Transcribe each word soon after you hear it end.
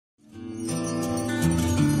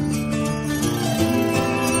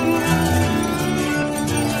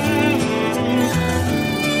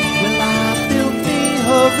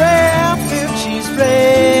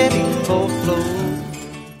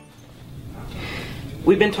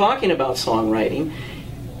we've been talking about songwriting,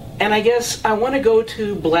 and I guess I want to go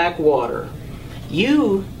to Blackwater.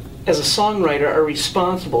 You, as a songwriter, are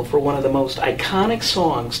responsible for one of the most iconic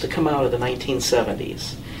songs to come out of the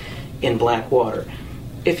 1970s in Blackwater.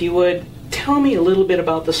 If you would, tell me a little bit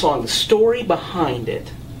about the song, the story behind it.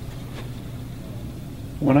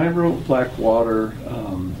 When I wrote Blackwater,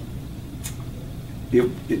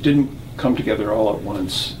 it didn't come together all at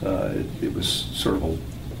once. It was sort of an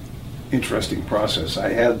interesting process. I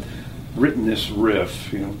had written this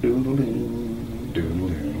riff, you know, doodle-doo,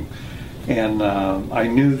 doodle-doo, and I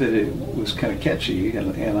knew that it was kind of catchy,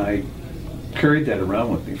 and I carried that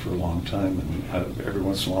around with me for a long time, and every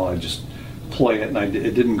once in a while I'd just play it, and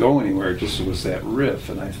it didn't go anywhere, it just was that riff,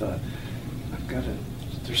 and I thought,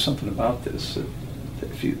 there's something about this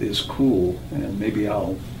that is cool, and maybe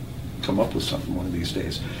I'll come up with something one of these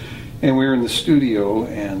days. And we were in the studio,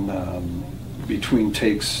 and between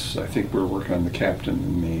takes, I think we were working on the Captain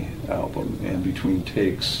and Me album, and between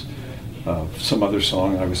takes of some other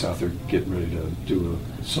song, I was out there getting ready to do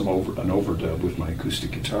an overdub with my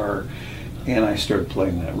acoustic guitar, and I started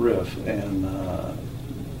playing that riff, and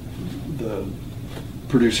the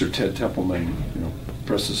producer, Ted Templeman, you know,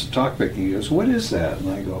 presses a talkback, and he goes, "What is that?" And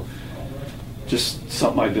I go, "Just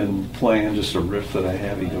something I've been playing, just a riff that I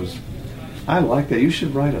have." He goes, "I like that. You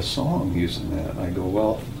should write a song using that." And I go,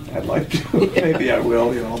 "Well, I'd like to. Maybe I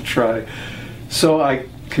will. You know, I'll try." So I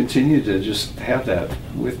continued to just have that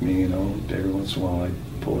with me. You know, every once in a while I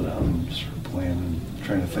pull it out and start playing and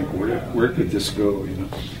trying to think where could this go. You know,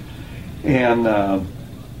 and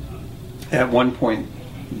at one point,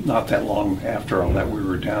 not that long after all that, we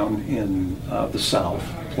were down in the South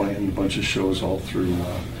playing a bunch of shows all through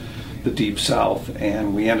the Deep South,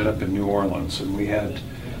 and we ended up in New Orleans, and we had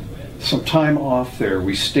some time off there.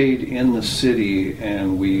 We stayed in the city,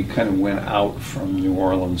 and we kind of went out from New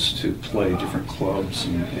Orleans to play different clubs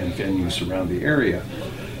and venues around the area.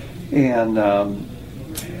 And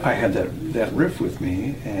I had that riff with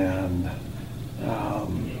me, and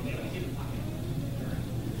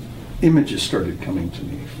images started coming to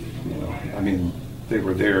me. You know, I mean, they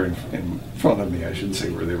were there in front of me. I shouldn't say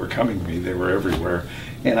where they were coming to me. They were everywhere,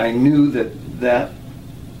 and I knew that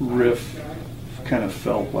riff kind of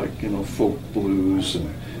felt like, you know, folk blues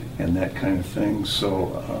and that kind of thing.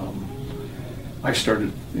 So I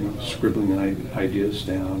started, you know, scribbling ideas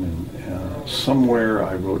down, and somewhere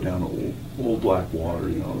I wrote down Old Blackwater,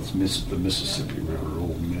 you know, the Mississippi River,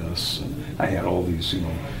 Old Miss, and I had all these, you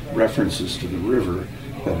know, references to the river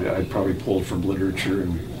that I'd probably pulled from literature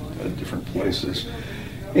and different places.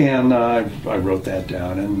 And I wrote that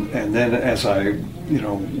down, and then as I, you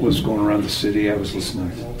know, was going around the city, I was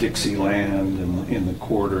listening to Dixieland and in the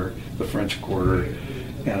Quarter, the French Quarter,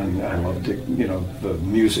 and I loved it. You know, the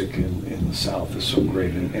music in the South is so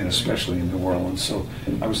great, and especially in New Orleans. So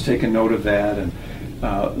I was taking note of that, and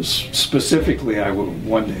specifically,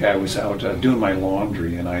 one day I was out doing my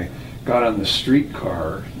laundry, and I got on the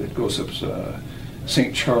streetcar that goes up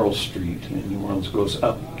St. Charles Street in New Orleans, goes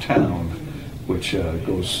uptown, which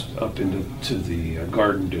goes up into the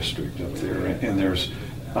Garden District up there. And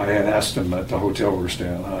I had asked them at the hotel we were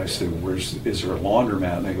staying at, I said, is there a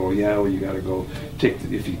laundromat? And they go, "Yeah, well, you got to go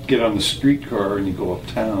if you get on the streetcar and you go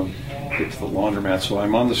uptown, get to the laundromat." So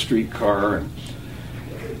I'm on the streetcar,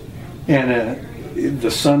 and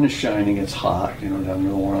the sun is shining, it's hot, you know, down in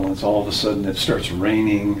New Orleans. All of a sudden it starts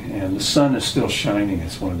raining, and the sun is still shining.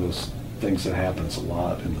 It's one of those things that happens a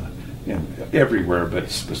lot everywhere, but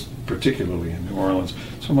particularly in New Orleans.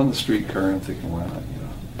 So I'm on the streetcar and I'm thinking, well, you know,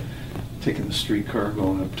 taking the streetcar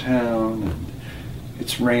going uptown, and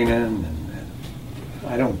it's raining, and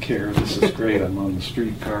I don't care. This is great. I'm on the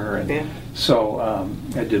streetcar, and yeah. So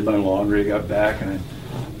I did my laundry, got back, and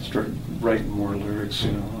I started writing more lyrics.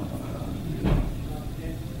 You know,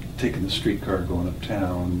 taking the streetcar going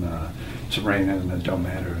uptown. It's raining, and it don't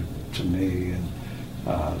matter to me,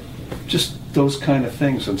 and just those kind of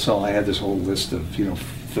things. And so I had this whole list of, you know,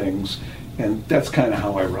 things, and that's kind of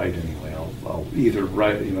how I write anyway. I'll either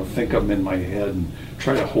write, you know, think of them in my head and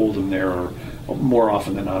try to hold them there, or more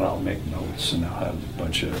often than not I'll make notes and I'll have a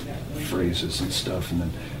bunch of phrases and stuff, and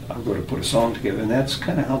then I'll go to put a song together, and that's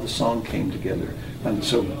kind of how the song came together. And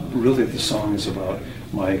so really the song is about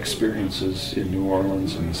my experiences in New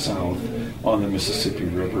Orleans and the South on the Mississippi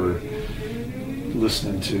River,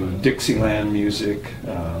 listening to Dixieland music.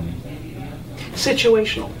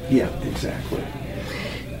 Situational. Yeah, exactly.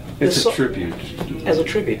 It's a tribute. As a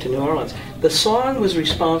tribute to New Orleans. The song was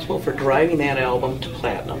responsible for driving that album to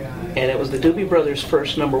platinum, and it was the Doobie Brothers'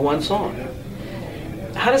 first #1 song.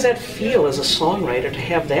 How does that feel as a songwriter to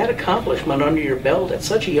have that accomplishment under your belt at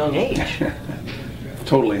such a young age?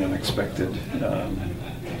 totally unexpected.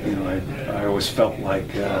 You know, I always felt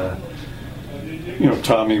like, you know,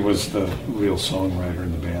 Tommy was the real songwriter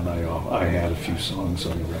in the band. I had a few songs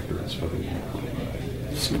on the records, but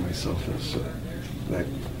I see myself as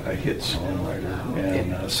a hit songwriter,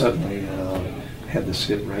 and suddenly had this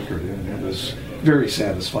hit record, and it was very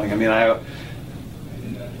satisfying. I mean, I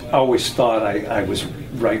always thought I was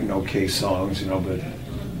writing okay songs, you know, but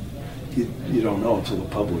you don't know until the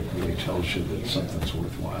public really tells you that something's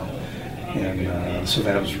worthwhile. And so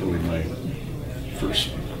that was really my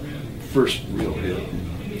first real hit.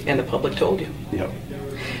 And the public told you. Yep.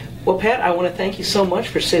 Well, Pat, I want to thank you so much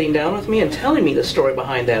for sitting down with me and telling me the story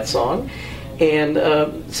behind that song and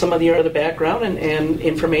some of the other background and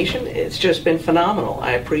information. It's just been phenomenal.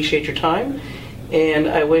 I appreciate your time, and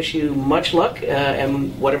I wish you much luck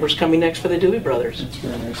and whatever's coming next for the Doobie Brothers. That's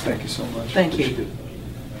very nice. Thank you so much. Thank you.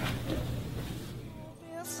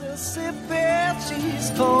 Mississippi,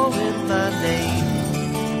 she's calling my name.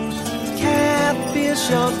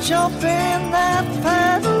 Catfish are jumping, that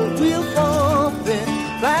paddle wheel bumping.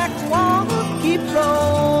 Blackwater keep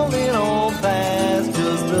rolling on fast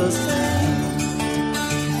just the same.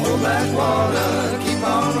 Oh, Blackwater, keep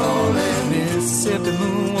on rolling. Mississippi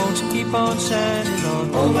moon, won't you keep on shining on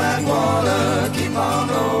me? Oh, Blackwater, keep on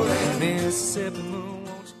rolling. Mississippi